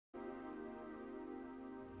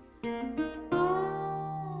Will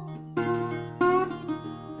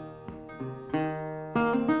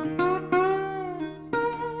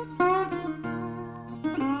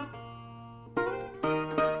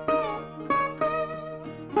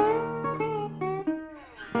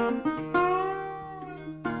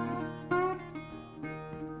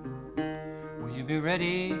you be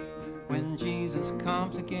ready when Jesus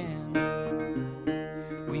comes again?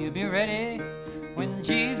 Will you be ready when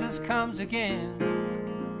Jesus comes again?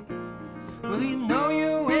 Will he know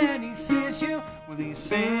you when he sees you? Will he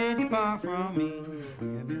say, depart from me?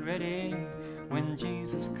 Will you be ready when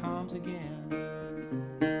Jesus comes again?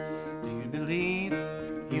 Do you believe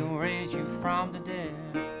he'll raise you from the dead?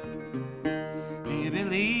 Do you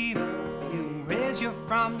believe he'll raise you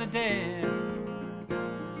from the dead?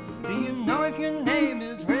 Do you know if your name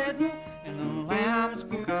is written in the Lamb's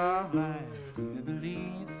Book of Life? Do you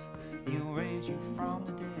believe he'll raise you from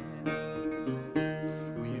the dead?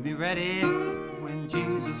 Will you be ready when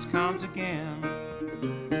Jesus comes again?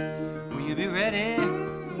 Will you be ready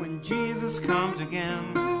when Jesus comes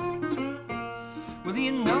again? Will he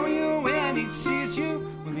know you when he sees you?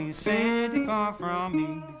 Will he say, depart from me?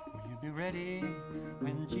 Will you be ready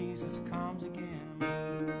when Jesus comes again?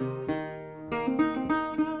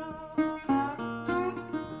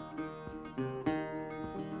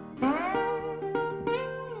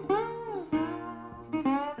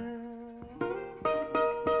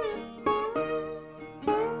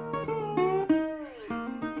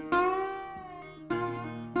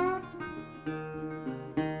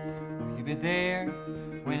 Will you be there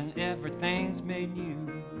when everything's made new?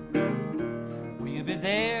 Will you be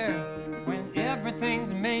there when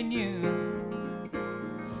everything's made new?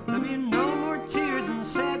 There'll be no more tears and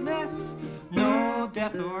sadness, no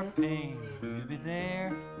death or pain. Will you be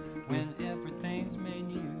there when everything's made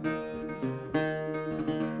new?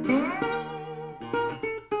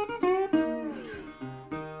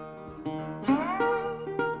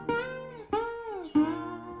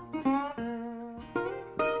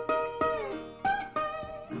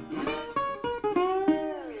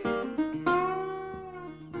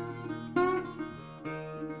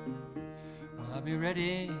 Will I be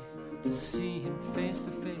ready to see him face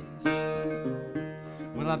to face?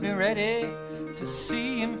 Will I be ready to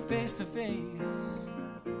see him face to face?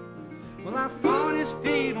 Will I fall at his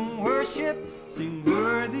feet and worship, sing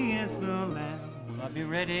worthy is the Lamb? Will I be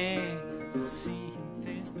ready to see him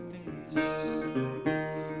face to face?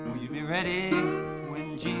 Will you be ready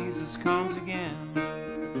when Jesus comes again?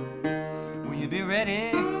 Will you be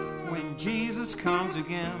ready when Jesus comes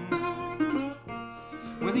again?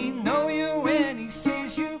 Will he know you when he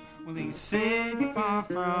sees you? Will he say, depart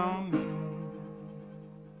from me?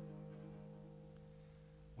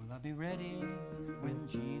 Will I be ready when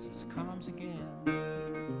Jesus comes again?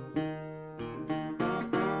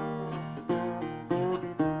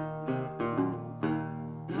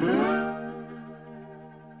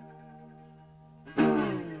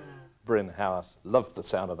 Bryn, Haworth, loved the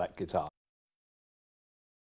sound of that guitar.